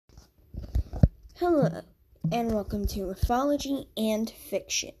Hello, and welcome to Mythology and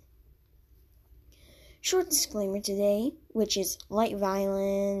Fiction. Short disclaimer today, which is light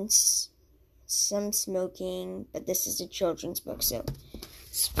violence, some smoking, but this is a children's book, so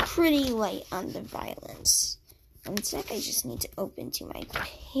it's pretty light on the violence. One sec, I just need to open to my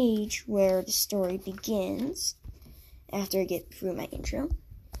page where the story begins after I get through my intro.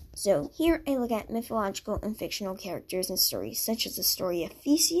 So here I look at mythological and fictional characters and stories, such as the story of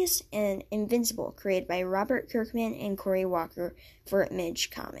Theseus and Invincible, created by Robert Kirkman and Corey Walker for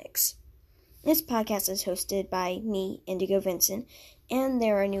Image Comics. This podcast is hosted by me, Indigo Vincent, and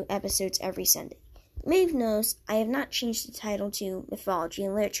there are new episodes every Sunday. You may have noticed I have not changed the title to Mythology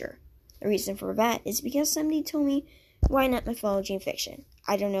and Literature. The reason for that is because somebody told me, why not mythology and fiction?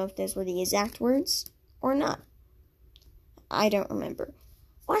 I don't know if those were the exact words or not. I don't remember.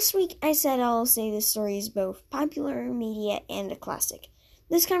 Last week, I said I'll say this story is both popular media and a classic.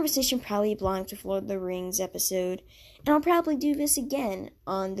 This conversation probably belongs with Lord of the Rings episode, and I'll probably do this again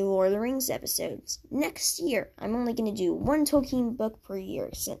on the Lord of the Rings episodes. Next year, I'm only going to do one Tolkien book per year,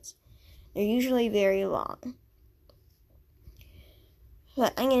 since they're usually very long.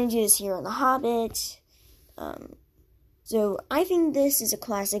 But I'm going to do this here on The Hobbit. So I think this is a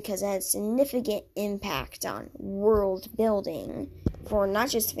classic because it has significant impact on world building for not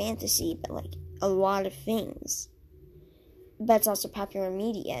just fantasy, but like a lot of things. But it's also popular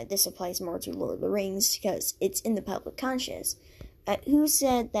media. This applies more to Lord of the Rings because it's in the public conscious. Who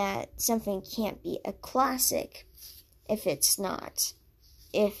said that something can't be a classic if it's not?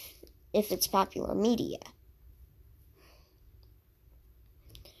 If it's popular media?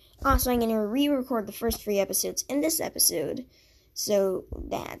 Also, I'm going to re-record the first 3 episodes in this episode so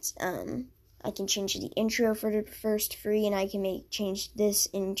that I can change the intro for the first 3, and I can change this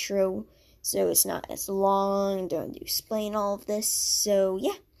intro so it's not as long and don't explain all of this. So,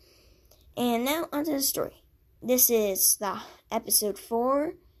 yeah. And now, onto the story. This is the episode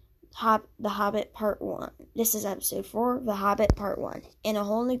 4, The Hobbit Part 1. This is episode 4, The Hobbit Part 1. In a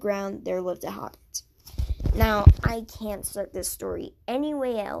hole in the ground, there lived a hobbit. Now, I can't start this story any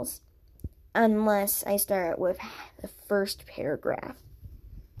way else unless I start with the first paragraph.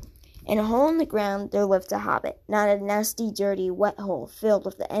 In a hole in the ground, there lived a hobbit, not a nasty, dirty, wet hole filled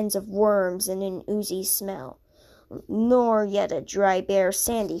with the ends of worms and an oozy smell, nor yet a dry, bare,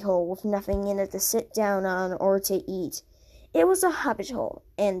 sandy hole with nothing in it to sit down on or to eat. It was a hobbit hole,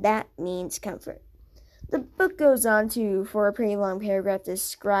 and that means comfort. The book goes on to, for a pretty long paragraph,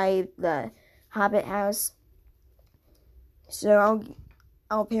 describe the hobbit house. So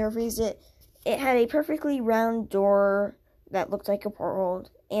I'll paraphrase it. It had a perfectly round door that looked like a porthole,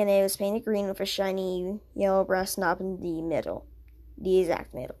 and it was painted green with a shiny yellow brass knob in the middle, the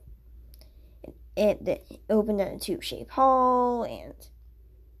exact middle. It opened in a tube-shaped hall,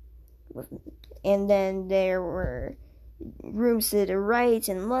 and then there were rooms to the right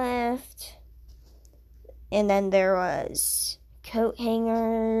and left, and then there was coat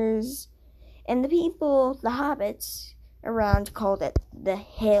hangers, and the people, the hobbits around, called it the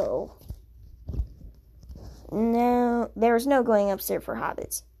Hill. No, there was no going upstairs for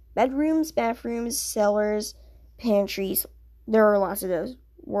hobbits. Bedrooms, bathrooms, cellars, pantries, there were lots of those.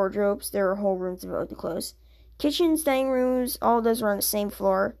 Wardrobes, there were whole rooms devoted to clothes. Kitchens, dining rooms, all those were on the same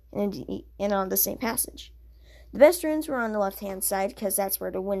floor and on the same passage. The best rooms were on the left-hand side because that's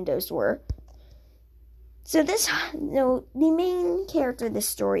where the windows were. So the main character of this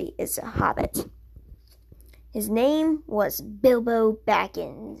story is a hobbit. His name was Bilbo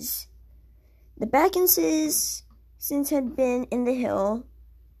Baggins. The Bagginses, since had been in the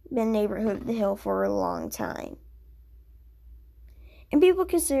neighborhood of the Hill for a long time. And people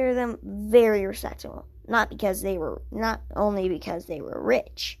consider them very respectable, not only because they were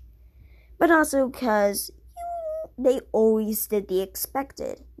rich, but also because they always did the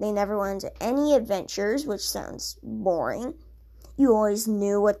expected. They never went into any adventures, which sounds boring. You always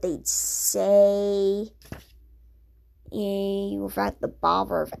knew what they'd say without the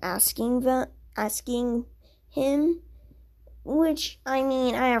bother of asking him, which, I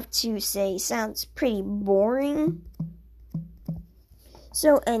have to say, sounds pretty boring.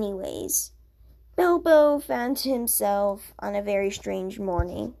 So anyways, Bilbo found himself on a very strange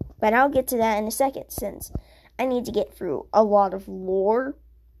morning, but I'll get to that in a second, since I need to get through a lot of lore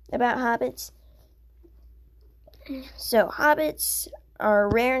about hobbits. So, hobbits are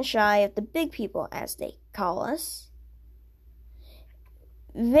rare and shy of the big people, as they call us.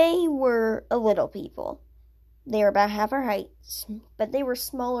 They were a little people. They were about half our height, but they were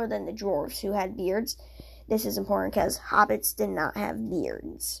smaller than the dwarves, who had beards. This is important because hobbits did not have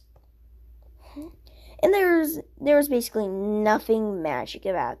beards. And there was basically nothing magic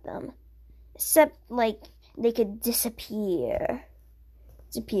about them. except, like, they could disappear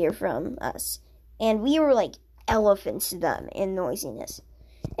from us. And we were like elephants to them in noisiness.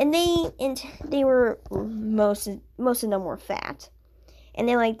 And they were, most of them were fat. And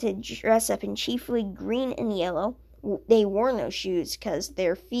they liked to dress up in chiefly green and yellow. They wore no shoes because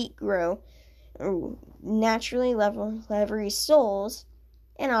their feet grow naturally leathery soles,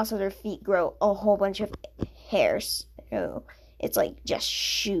 and also their feet grow a whole bunch of hairs. So it's like just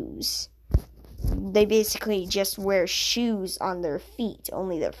shoes. They basically just wear shoes on their feet,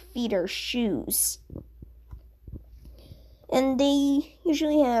 only their feet are shoes. And they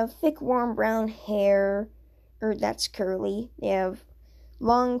usually have thick, warm brown hair, or that's curly. They have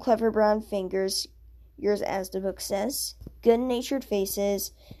long, clever brown fingers, yours as the book says, good-natured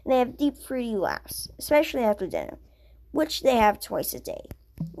faces, and they have deep, fruity laughs, especially after dinner, which they have twice a day,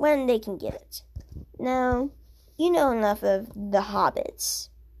 when they can get it. Now, you know enough of the hobbits.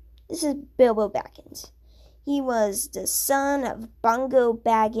 This is Bilbo Baggins. He was the son of Bongo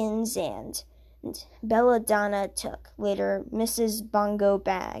Baggins and Belladonna Took, later Mrs. Bongo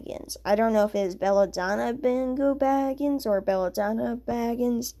Baggins. I don't know if it is Belladonna Bongo Baggins or Belladonna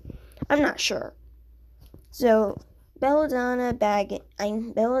Baggins. I'm not sure. So, Belladonna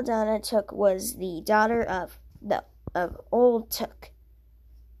Took was the daughter of Old Took,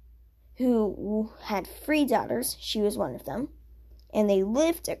 who had 3 daughters. She was one of them. And they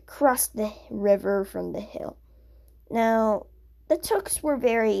lived across the river from the hill. Now, the Tooks were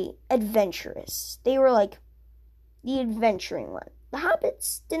very adventurous. They were like the adventuring one. The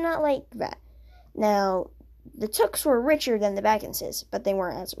hobbits did not like that. Now, the Tooks were richer than the Bagginses, but they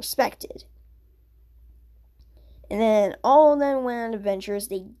weren't as respected. And then all of them went on adventures.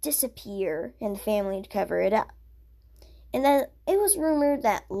 They disappear, and the family would cover it up. And then it was rumored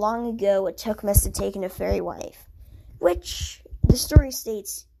that long ago a Took must have taken a fairy wife, which the story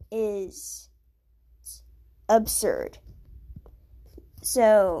states is absurd.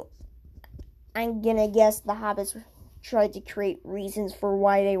 So, I'm gonna guess the hobbits tried to create reasons for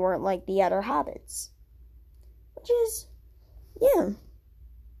why they weren't like the other hobbits. Which is, yeah.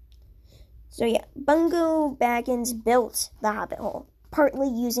 So yeah, Bungo Baggins built the Hobbit Hole, partly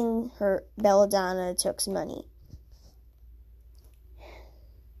using her Belladonna Took's money.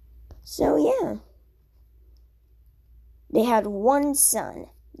 So yeah. They had one son.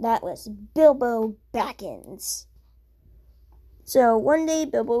 That was Bilbo Baggins. So one day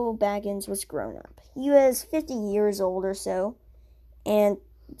Bilbo Baggins was grown up. He was 50 years old or so and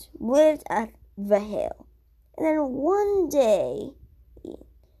lived at the hill. And then one day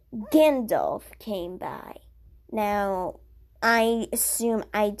Gandalf came by. Now, I assume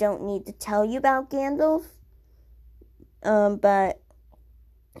I don't need to tell you about Gandalf. But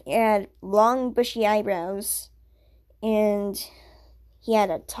he had long bushy eyebrows. And he had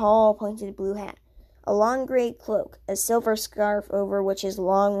a tall, pointed blue hat, a long gray cloak, a silver scarf over which his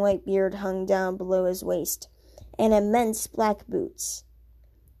long white beard hung down below his waist, and immense black boots.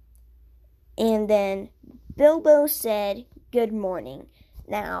 And then Bilbo said, "Good morning."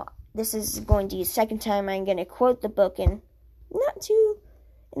 Now, this is going to be the second time I'm going to quote the book in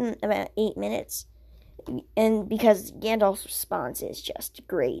about 8 minutes. And because Gandalf's response is just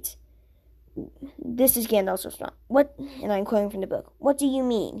great. This is Gandalf's response. "What," and I'm quoting from the book, "What do you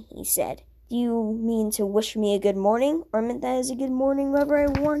mean?" he said. "Do you mean to wish me a good morning, or meant that as a good morning whether I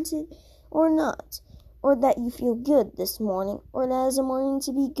wanted or not? Or that you feel good this morning, or that is a morning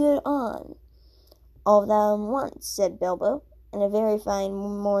to be good on?" "All that at once," said Bilbo, "and a very fine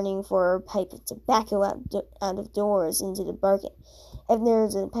morning for a pipe of tobacco out of doors into the bargain. If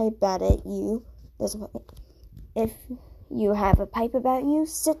there's a pipe about you, if you have a pipe about you,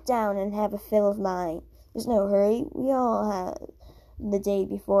 sit down and have a fill of mine. There's no hurry. We all have the day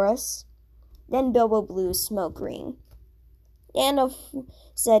before us." Then Bilbo blew a smoke ring. Gandalf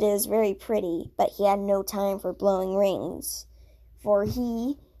said it was very pretty, but he had no time for blowing rings, for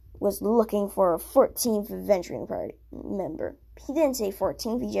he was looking for a 14th adventuring party member. He didn't say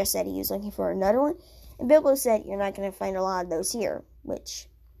 14th, he just said he was looking for another one. And Bilbo said, "You're not going to find a lot of those here," which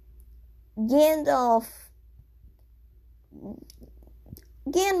Gandalf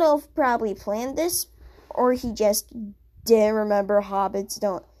probably planned this, or he just didn't remember hobbits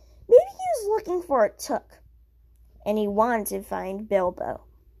don't. Maybe he was looking for a Took, and he wanted to find Bilbo.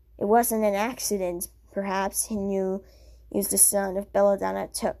 It wasn't an accident, perhaps. He knew he was the son of Belladonna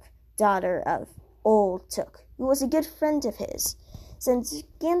Took, daughter of Old Took, who was a good friend of his, since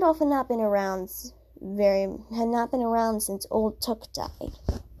Gandalf had not been around since Old Took died.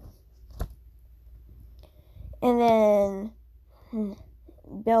 And then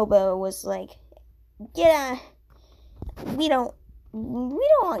Bilbo was like, "We don't we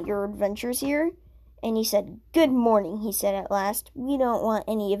don't want your adventures here. And he said, good morning, he said at last. We don't want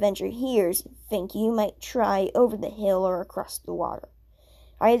any adventure here. Think you might try over the hill or across the water.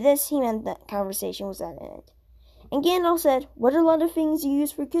 By this, he meant that conversation was at an end. And Gandalf said, what are a lot of things you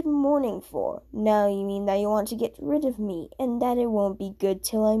use for good morning for? Now you mean that you want to get rid of me, and that it won't be good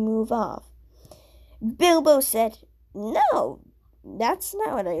till I move off. Bilbo said, no, that's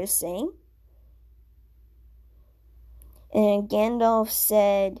not what I was saying. And Gandalf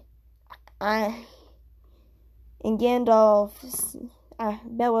said,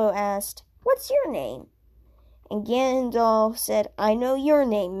 Bilbo asked, what's your name? And Gandalf said, I know your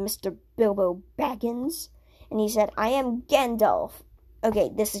name, Mr. Bilbo Baggins. And he said, I am Gandalf. Okay,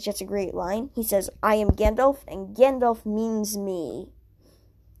 this is just a great line. He says, I am Gandalf, and Gandalf means me.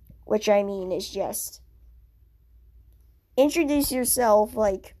 Which I mean is just, introduce yourself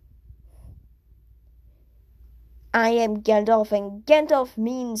like, I am Gandalf, and Gandalf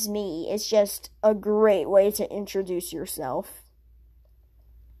means me. It's just a great way to introduce yourself.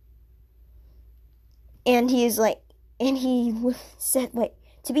 And he said,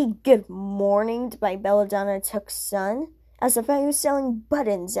 to be good morninged by Belladonna Took's son, as if I was selling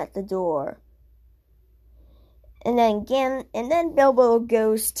buttons at the door. And then Bilbo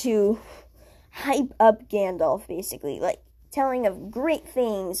goes to hype up Gandalf, basically, telling of great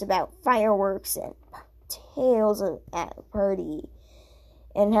things about fireworks and tales at a party,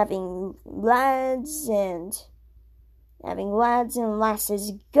 and having lads and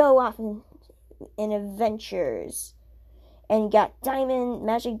lasses go off in adventures, and got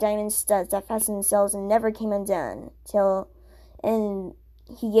magic diamond studs that fastened themselves and never came undone and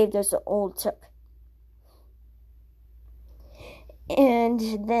he gave those to old Took. And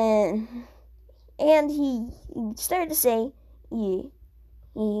he started to say,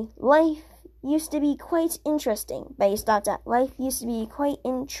 life used to be quite interesting, but he stopped at life used to be quite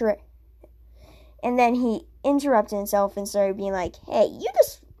and then he interrupted himself and started being like, hey, you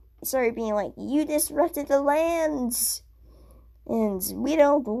disrupted the lands, and he's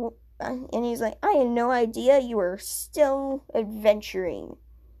like, I had no idea you were still adventuring.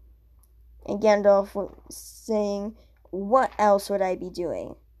 And Gandalf was saying, what else would I be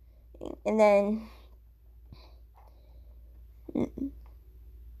doing?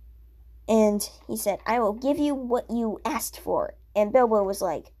 And he said, I will give you what you asked for. And Bilbo was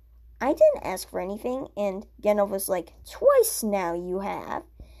like, I didn't ask for anything. And Gandalf was like, twice now you have.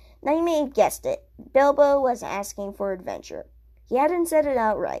 Now you may have guessed it. Bilbo was asking for adventure. He hadn't said it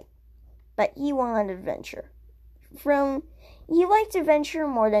outright, but he wanted adventure. He liked adventure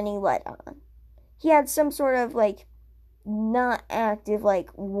more than he let on. He had some sort of, not active,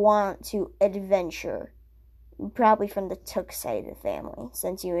 want to adventure. Probably from the Took side of the family,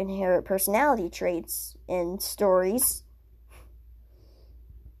 since you inherit personality traits in stories.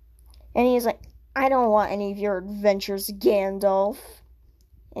 And he's like, I don't want any of your adventures, Gandalf.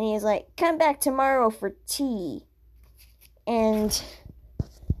 And he's like, come back tomorrow for tea. And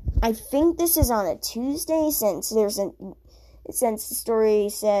I think this is on a Tuesday, since the story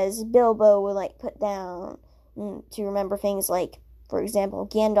says Bilbo would put down to remember things like, for example,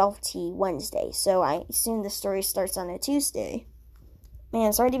 Gandalf tea Wednesday. So I assume the story starts on a Tuesday. Man,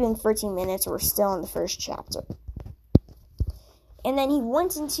 it's already been 13 minutes. We're still in the first chapter. And then he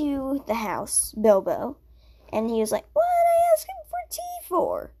went into the house, Bilbo, and he was like, what did I ask him for tea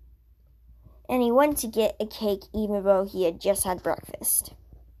for? And he went to get a cake even though he had just had breakfast.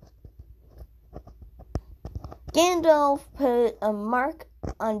 Gandalf put a mark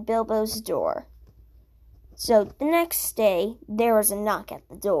on Bilbo's door. So the next day, there was a knock at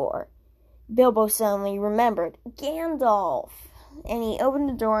the door. Bilbo suddenly remembered, Gandalf! And he opened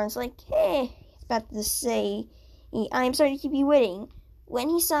the door and was like, hey, he's about to say, I'm sorry to keep you waiting. When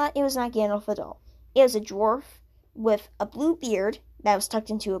he saw it, it was not Gandalf at all. It was a dwarf with a blue beard that was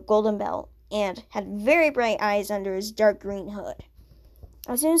tucked into a golden belt and had very bright eyes under his dark green hood.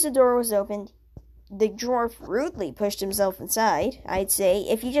 As soon as the door was opened, the dwarf rudely pushed himself inside, I'd say,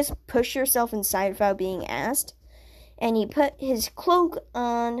 if you just push yourself inside without being asked. And he put his cloak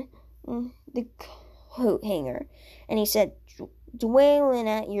on the coat hanger. And he said, Dwalin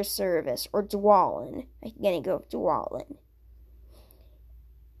at your service, or Dwalin. I'm gonna go with Dwalin.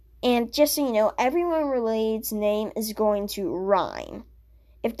 And just so you know, everyone related's name is going to rhyme.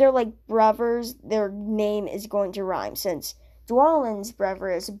 If they're brothers, their name is going to rhyme, since Dwalin's brother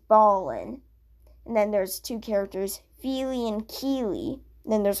is Balin. And then there's two characters, Feely and Keely.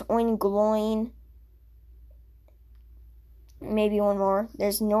 Then there's Oin Gloin. Maybe one more.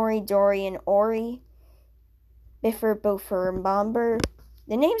 There's Nori, Dory, and Ori. Bifur, Bofer, and Bomber.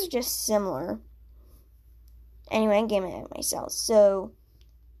 The names are just similar. Anyway, I'm getting at myself. So,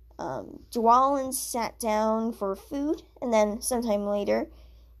 Dwalin sat down for food, and then sometime later,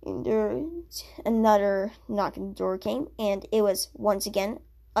 another knock on the door came, and it was once again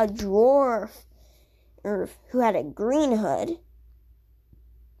a dwarf who had a green hood.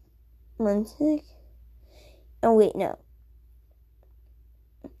 One sec. Oh wait, no.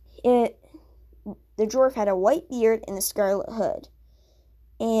 The dwarf had a white beard and a scarlet hood.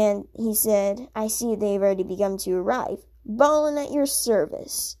 And he said, "I see they've already begun to arrive. Balin at your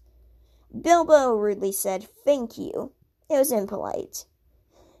service." Bilbo rudely said, "Thank you." It was impolite.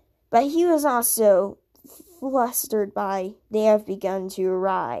 But he was also flustered by, "They have begun to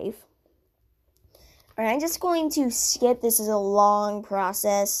arrive." Alright, I'm just going to skip. This is a long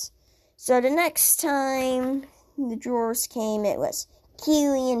process. So the next time the dwarves came, it was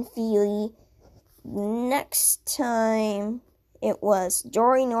Keely and Feely. Next time, it was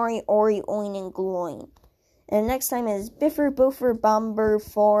Dory, Nori, Ori, Oin, and Gloin. And the next time is Biffer, Bofer, Bomber,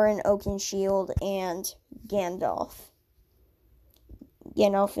 Thorin, Oakenshield, and Gandalf.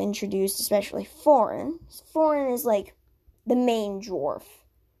 Gandalf introduced especially Thorin. Thorin is like the main dwarf.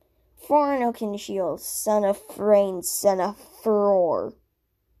 Thorin Oakenshield, son of Thrain, son of Furor.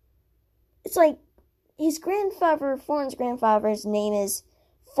 It's like his grandfather, Thorin's grandfather's name is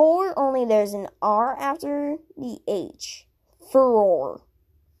Thor, only there's an R after the H. Furor.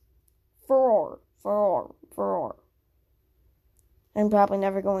 Furor. Furor. Furor. I'm probably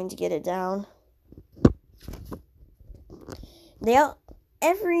never going to get it down.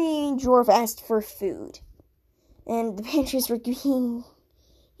 Every dwarf asked for food, and the pantries were being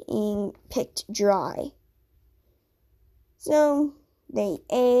picked dry. So they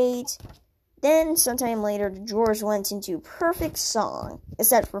ate. Then, sometime later, the dwarves went into perfect song,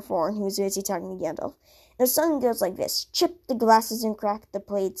 except for Thorin, who was busy talking to Gandalf. The song goes like this: "Chip the glasses and crack the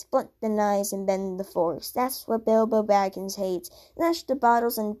plates, blunt the knives and bend the forks. That's what Bilbo Baggins hates. Smash the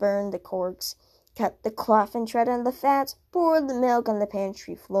bottles and burn the corks. Cut the cloth and tread on the fat. Pour the milk on the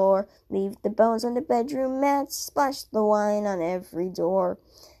pantry floor. Leave the bones on the bedroom mat. Splash the wine on every door.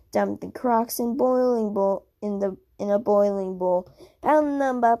 Dump the crocks in boiling bowl in a boiling bowl. Pound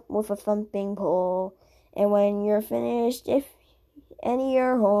them up with a thumping pole. And when you're finished, if any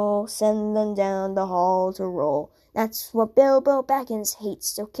are whole, send them down the hall to roll. That's what Bilbo Baggins hates.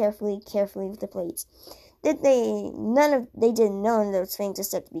 So carefully with the plates." They did none of those things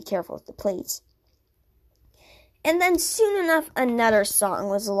except to be careful with the plates. And then soon enough, another song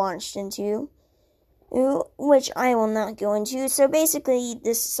was launched into, which I will not go into. So basically,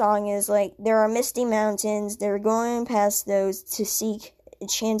 this song is like, there are misty mountains, they're going past those to seek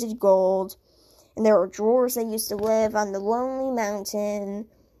enchanted gold, and there are dwarves that used to live on the lonely mountain,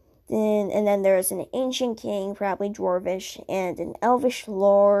 and then there's an ancient king, probably dwarvish, and an elvish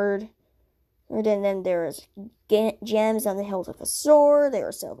lord, and then there's gems on the hilt of a sword, there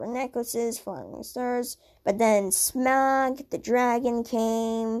are silver necklaces, flying stars, but then Smaug, the dragon,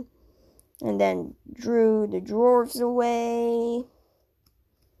 came, and then drew the dwarves away.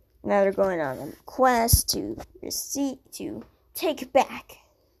 Now they're going on a quest to take back.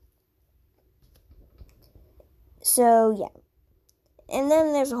 So, yeah. And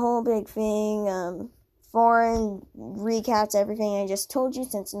then there's a whole big thing. Thorin recaps everything I just told you,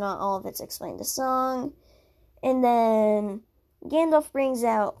 since not all of it's explained in the song. And then Gandalf brings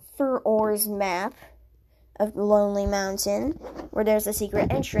out Furor's map of the Lonely Mountain, where there's a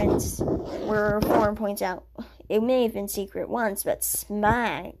secret entrance, where Thorin points out it may have been secret once, but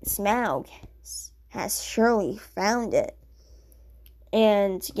Smaug has surely found it.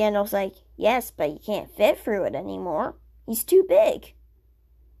 And Gandalf's like, "Yes, but you can't fit through it anymore. He's too big."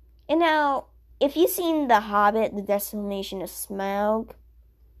 And now, if you've seen The Hobbit, The Desolation of Smaug,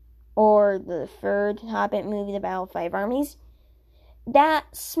 or the third Hobbit movie, The Battle of Five Armies,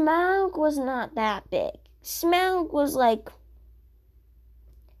 that Smaug was not that big. Smaug was like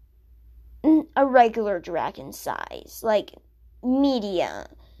a regular dragon size, like medium.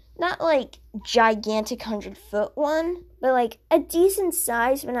 Not like gigantic 100-foot one, but like a decent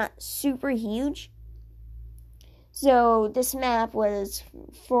size, but not super huge. So this map was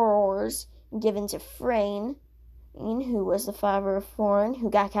Furor's, given to Thrain, who was the father of Thorin, who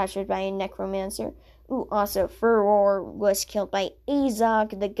got captured by a necromancer. Also, Furor was killed by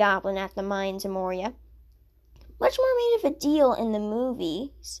Azog the Goblin at the mines of Moria. Much more made of a deal in the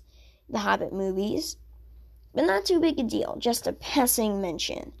movies, the Hobbit movies, but not too big a deal, just a passing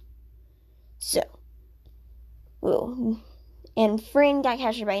mention. So, and Thrain got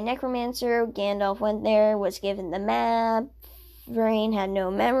captured by a necromancer. Gandalf went there, was given the map. Thrain had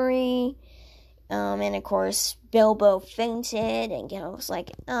no memory. And of course, Bilbo fainted, and Gandalf was like,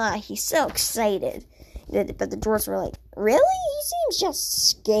 he's so excited. But the dwarves were like, really? He seems just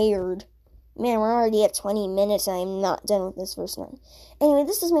scared. Man, we're already at 20 minutes and I'm not done with this first one. Anyway,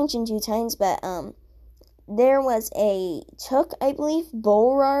 this is mentioned 2 times, but there was a Took, I believe,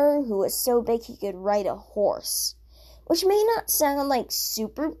 Bolrar, who was so big he could ride a horse. Which may not sound like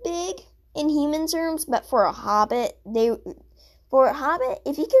super big in human terms, but for a hobbit, if you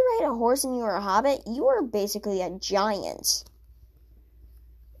could ride a horse and you were a hobbit, you were basically a giant.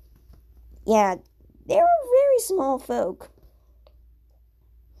 Yeah, they were very small folk.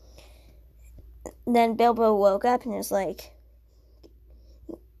 Then Bilbo woke up and was like,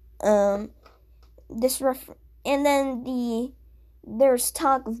 and then there's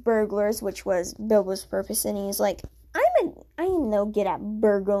talk of burglars, which was Bilbo's purpose, and he's like, I am no good at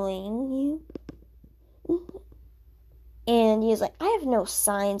burgling you. And he's like, I have no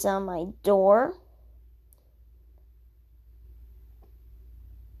signs on my door.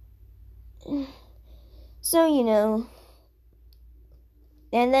 So,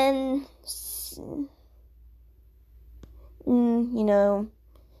 and then,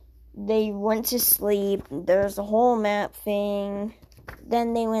 they went to sleep. There's a whole map thing.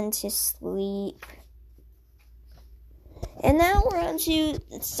 Then they went to sleep. And now we're on to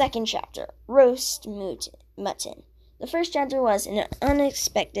the second chapter, Roast Mutton. The first chapter was an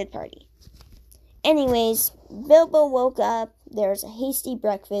unexpected party. Anyways, Bilbo woke up. There's a hasty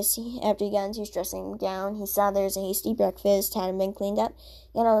breakfast. After he got into dressing down, he saw there's a hasty breakfast, hadn't been cleaned up.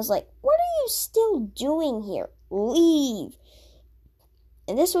 And I was like, what are you still doing here? Leave.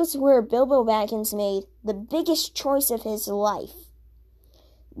 And this was where Bilbo Baggins made the biggest choice of his life.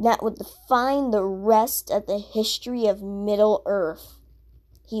 That would define the rest of the history of Middle-earth.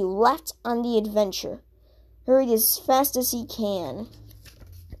 He left on the adventure, hurried as fast as he can,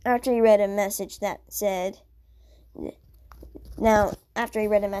 after he read a message that said,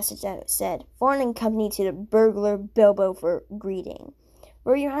 foreign and company to the burglar Bilbo for greeting.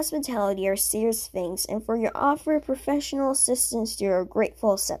 For your hospitality are serious things, and for your offer of professional assistance to your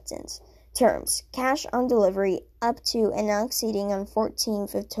grateful acceptance. Terms: cash on delivery up to and not exceeding on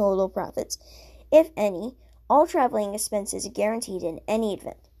 14th of total profits, if any. All traveling expenses guaranteed in any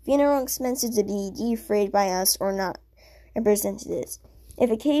event. Funeral expenses to be defrayed by us or not representatives,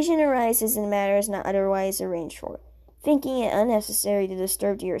 if occasion arises and the matter is not otherwise arranged for. Thinking it unnecessary to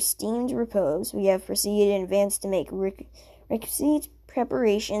disturb your esteemed repose, we have proceeded in advance to make requisite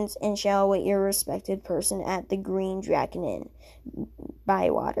preparations and shall await your respected person at the Green Dragon Inn,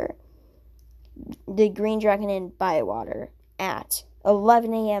 Bywater. The Green Dragon Inn, Bywater, at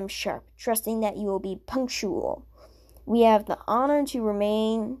 11 a.m. sharp, trusting that you will be punctual. We have the honor to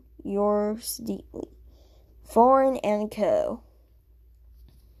remain yours deeply. Foreign and Co.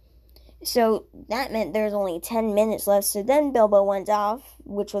 So that meant there's only 10 minutes left. So then Bilbo went off,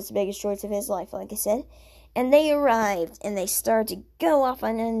 which was the biggest choice of his life, like I said. And they arrived, and they started to go off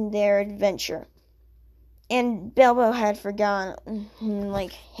on their adventure. And Bilbo had forgotten,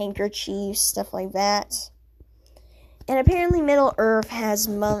 handkerchiefs, stuff like that. And apparently Middle-earth has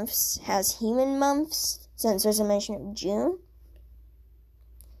human months, since there's a mention of June.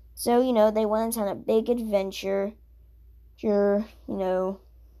 So, they went on a big adventure.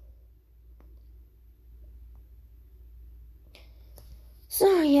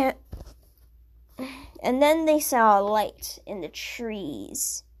 So, yeah. And then they saw a light in the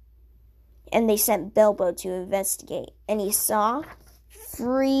trees. And they sent Bilbo to investigate. And he saw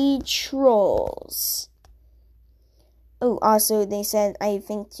 3 trolls. Oh, also they said, I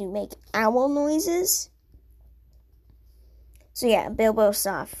think, to make owl noises. So yeah, Bilbo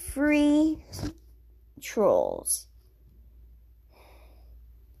saw 3 trolls.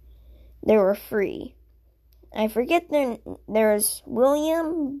 They were free. I forget there's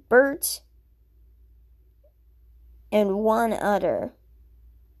William, Bert, and one other.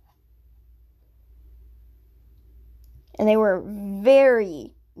 And they were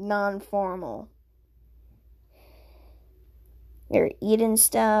very non-formal. They were eating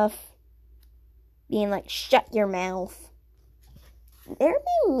stuff, being like, shut your mouth. They were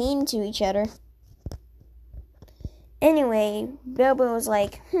being mean to each other. Anyway, Bilbo was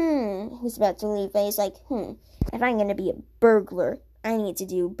like, he was about to leave, but he's like, if I'm going to be a burglar, I need to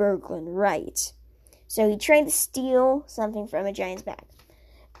do burgling right. So he tried to steal something from a giant's bag.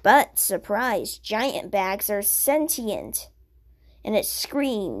 But, surprise, giant bags are sentient. And it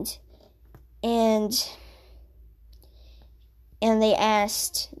screamed. And they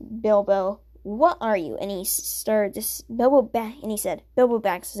asked Bilbo, what are you? And he started this, and he said, Bilbo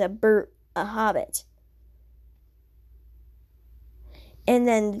Baggins is a hobbit. And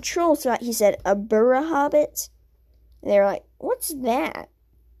then the trolls thought he said, a hobbit? And they were like, what's that?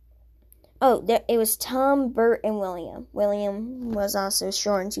 Oh, it was Tom, Bert, and William. William was also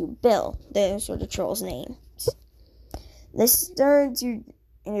shortened to Bill. Those were the trolls' names. They started to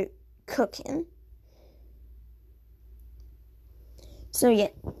cook him. So yeah,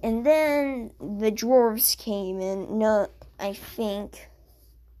 and then the dwarves came in. No, I think.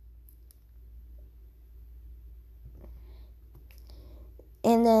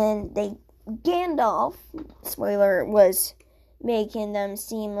 And then Gandalf, spoiler, was making them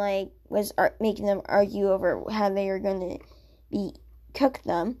making them argue over how they were going to cook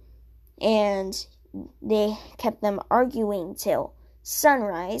them. And they kept them arguing till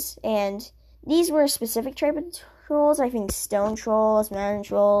sunrise. And these were a specific type of trolls, I think stone trolls, mountain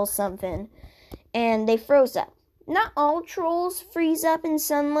trolls, something. And they froze up. Not all trolls freeze up in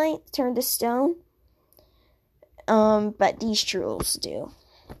sunlight, turn to stone. But these trolls do.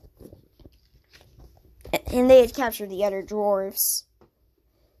 And they had captured the other dwarves.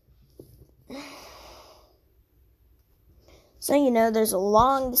 So, there's a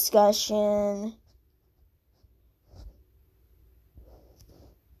long discussion.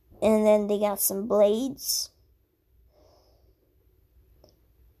 And then they got some blades.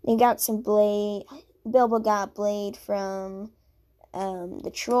 Bilbo got a blade from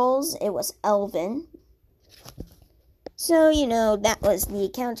the trolls. It was elven. So, that was the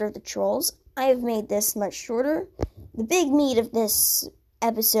encounter of the trolls. I have made this much shorter. The big meat of this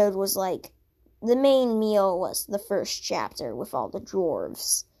episode was the main meal was the first chapter with all the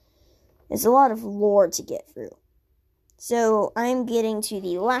dwarves. There's a lot of lore to get through. So, I'm getting to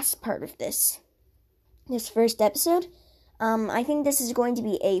the last part of this first episode. I think this is going to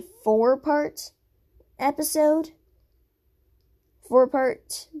be a 4-part episode.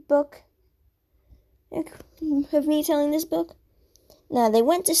 4-part book of me telling this book. Now, they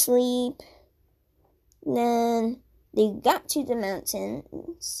went to sleep. Then they got to the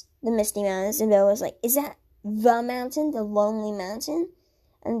mountains, the Misty Mountains, and Bill was like, is that the mountain, the Lonely Mountain?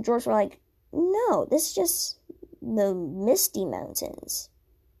 And George were like, no, this is just the Misty Mountains.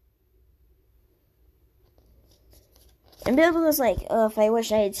 And Bilbo was like, oh, if I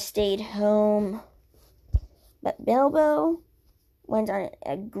wish I had stayed home. But Bilbo went on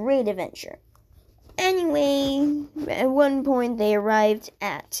a great adventure. Anyway, at one point they arrived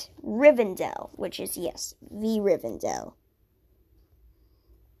at Rivendell, which is, yes, the Rivendell.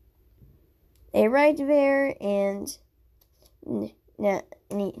 They arrived there, and they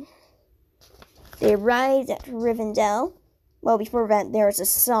arrived at Rivendell. Well, before that, there was a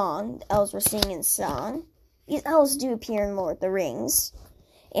song. The elves were singing a song. These elves do appear in Lord of the Rings.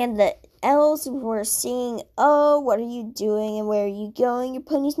 And the elves were singing, oh, what are you doing and where are you going? Your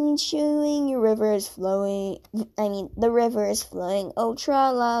pony's been chewing, the river is flowing. Oh,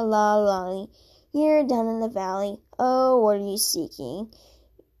 tra-la-la-lolly, here down in the valley. Oh, what are you seeking?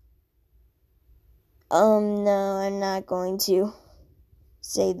 No, I'm not going to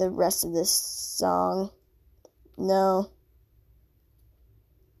say the rest of this song. No.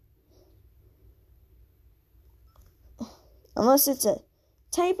 Unless it's a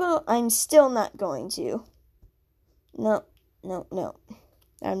typo, I'm still not going to. No.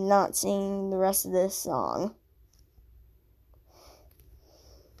 I'm not singing the rest of this song.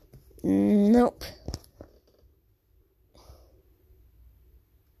 Nope.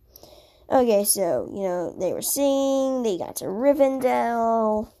 Okay, so, they were singing, they got to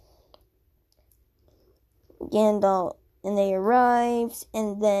Rivendell, Gandalf, and they arrived,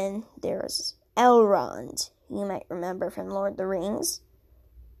 and then there was Elrond, you might remember from Lord of the Rings.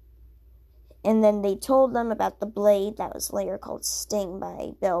 And then they told them about the blade that was later called Sting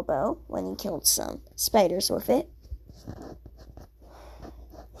by Bilbo when he killed some spiders with it.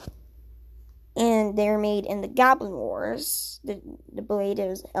 And they were made in the Goblin Wars. The blade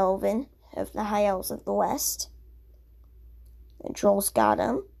is elven, of the High Elves of the West. The trolls got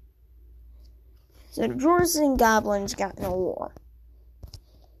them. So the dwarves and goblins got in a war.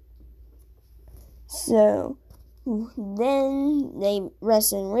 So then they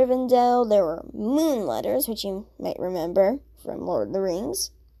rested in Rivendell. There were moonletters, which you might remember from Lord of the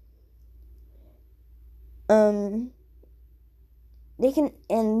Rings. Moonletters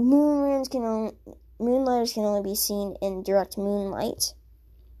can only be seen in direct moonlight.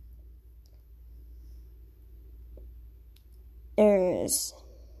 There's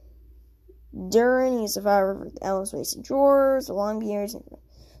Durin, he's a survivor of the elves, wasted dwarves, the Longbeards,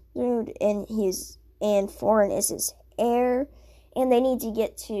 and Thorin is his heir, and they need to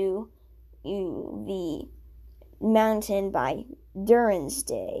get to the mountain by Durin's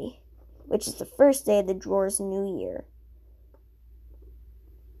Day, which is the first day of the Dwarves' New Year.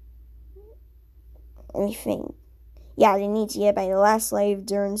 Let me think. Yeah, they need to get by the last light of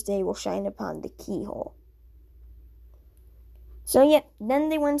Durin's day will shine upon the keyhole. So yeah, then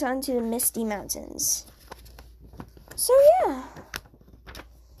they went on to the Misty Mountains. So yeah,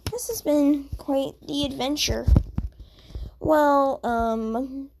 this has been quite the adventure. Well,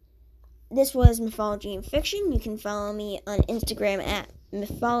 this was Mythology and Fiction. You can follow me on Instagram at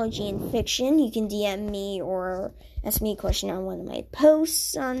Mythology and Fiction. You can DM me or ask me a question on one of my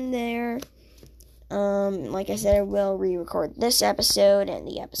posts on there. Like I said, I will re-record this episode and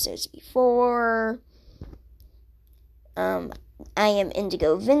the episodes before. I am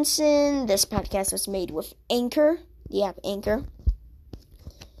Indigo Vincent. This podcast was made with Anchor, the app Anchor.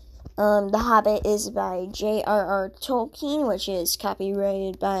 The Hobbit is by J.R.R. Tolkien, which is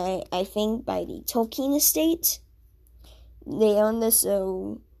copyrighted by the Tolkien estate. They own this,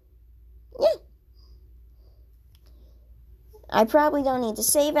 so yeah. I probably don't need to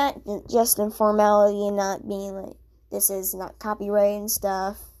say that, just in formality and not being like, this is not copyright and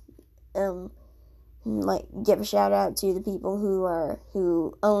stuff. Like, give a shout out to the people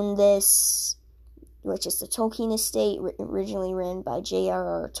who own this, which is the Tolkien estate, originally written by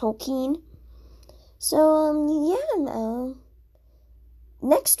J.R.R. Tolkien. So,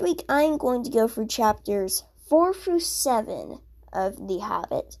 next week I'm going to go through chapters 4 through 7 of The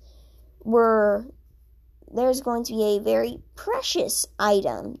Hobbit, where there's going to be a very precious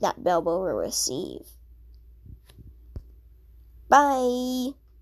item that Bilbo will receive. Bye!